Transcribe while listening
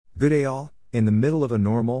Good day all. In the middle of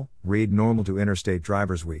a read normal to Interstate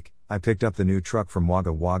Drivers Week, I picked up the new truck from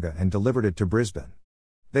Wagga Wagga and delivered it to Brisbane.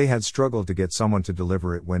 They had struggled to get someone to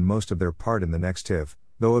deliver it when most of their part in the next TIV,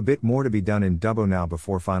 though a bit more to be done in Dubbo now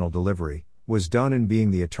before final delivery, was done, and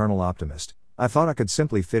being the eternal optimist, I thought I could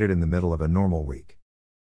simply fit it in the middle of a normal week.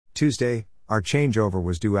 Tuesday, our changeover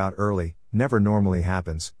was due out early, never normally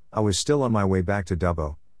happens. I was still on my way back to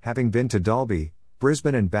Dubbo, having been to Dalby,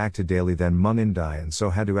 Brisbane and back to Daly then Mungindi, and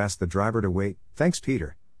so had to ask the driver to wait, thanks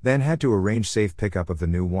Peter, then had to arrange safe pickup of the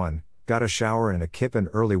new one, got a shower and a kip, and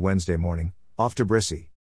early Wednesday morning, off to Brissy.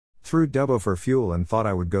 Through Dubbo for fuel and thought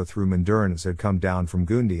I would go through Mundurn as had come down from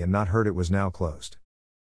Gundi and not heard it was now closed.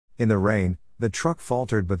 In the rain, the truck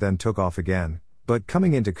faltered but then took off again, but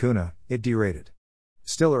coming into Kuna, it derated.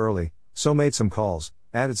 Still early, so made some calls,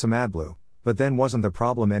 added some AdBlue, but then wasn't the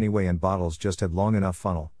problem anyway, and bottles just had long enough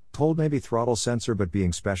funnel. Told maybe throttle sensor but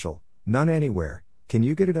being special, none anywhere. Can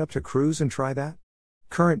you get it up to cruise and try that?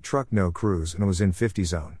 Current truck no cruise and was in 50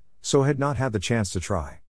 zone, so had not had the chance to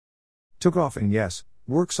try. Took off and yes,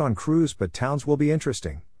 works on cruise but towns will be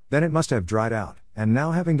interesting, then it must have dried out, and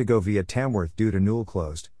now having to go via Tamworth due to Newell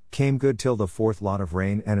closed, came good till the fourth lot of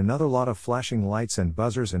rain and another lot of flashing lights and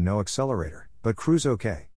buzzers and no accelerator, but cruise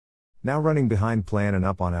okay. Now running behind plan and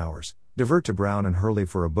up on hours, divert to Brown and Hurley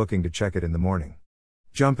for a booking to check it in the morning.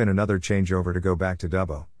 Jump in another changeover to go back to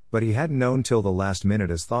Dubbo, but he hadn't known till the last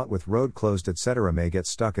minute as thought with road closed etc. may get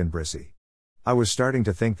stuck in Brissy. I was starting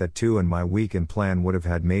to think that too, and my weekend plan would have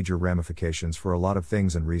had major ramifications for a lot of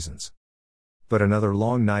things and reasons. But another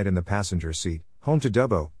long night in the passenger seat, home to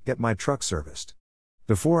Dubbo, get my truck serviced.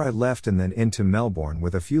 Before I left and then into Melbourne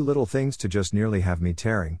with a few little things to just nearly have me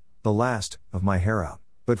tearing the last of my hair out,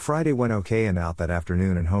 but Friday went okay and out that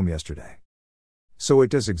afternoon and home yesterday. So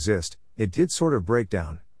it does exist, it did sort of break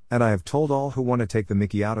down, and I have told all who want to take the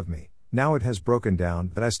mickey out of me, now it has broken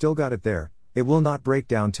down but I still got it there, it will not break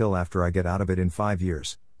down till after I get out of it in 5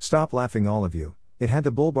 years, stop laughing all of you. It had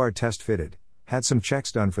the bull bar test fitted, had some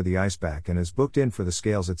checks done for the iceback and is booked in for the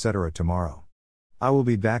scales etc. tomorrow. I will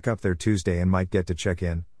be back up there Tuesday and might get to check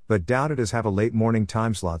in, but doubt it as have a late morning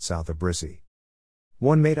time slot south of Brissy.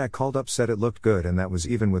 One mate I called up said it looked good, and that was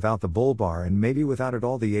even without the bull bar and maybe without it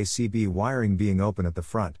all the ACB wiring being open at the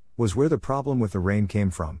front, was where the problem with the rain came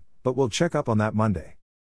from, but we'll check up on that Monday.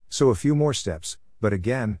 So a few more steps, but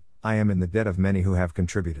again, I am in the debt of many who have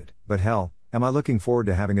contributed, but hell, am I looking forward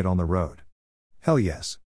to having it on the road. Hell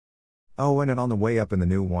yes. Oh, and on the way up in the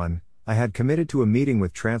new one, I had committed to a meeting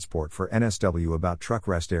with Transport for NSW about truck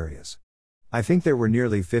rest areas. I think there were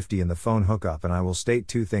nearly 50 in the phone hookup, and I will state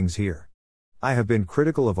two things here. I have been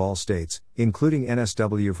critical of all states, including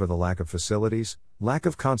NSW, for the lack of facilities, lack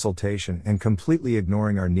of consultation, and completely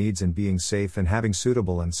ignoring our needs in being safe and having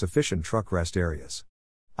suitable and sufficient truck rest areas.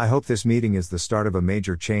 I hope this meeting is the start of a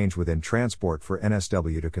major change within Transport for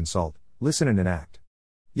NSW to consult, listen and enact.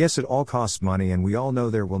 Yes, it all costs money and we all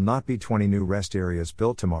know there will not be 20 new rest areas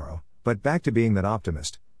built tomorrow, but back to being that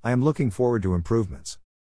optimist, I am looking forward to improvements.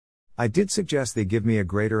 I did suggest they give me a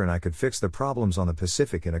grader and I could fix the problems on the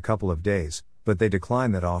Pacific in a couple of days, but they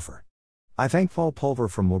declined that offer. I thank Paul Pulver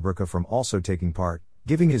from Lubrica from also taking part,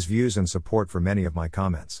 giving his views and support for many of my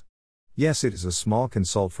comments. Yes, it is a small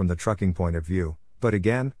consult from the trucking point of view, but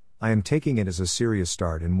again, I am taking it as a serious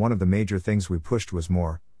start, and one of the major things we pushed was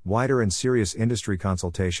more, wider and serious industry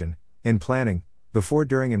consultation, in planning, before,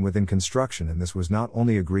 during and within construction, and this was not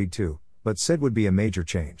only agreed to, but said would be a major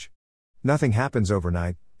change. Nothing happens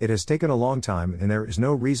overnight, it has taken a long time and there is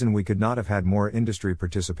no reason we could not have had more industry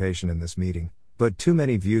participation in this meeting, but too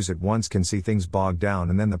many views at once can see things bog down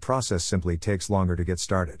and then the process simply takes longer to get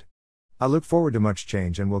started. I look forward to much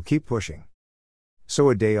change and will keep pushing. So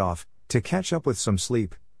a day off, to catch up with some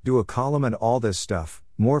sleep, do a column and all this stuff,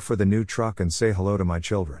 more for the new truck and say hello to my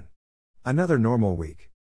children. Another normal week.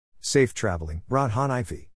 Safe traveling, Radhan Ifi.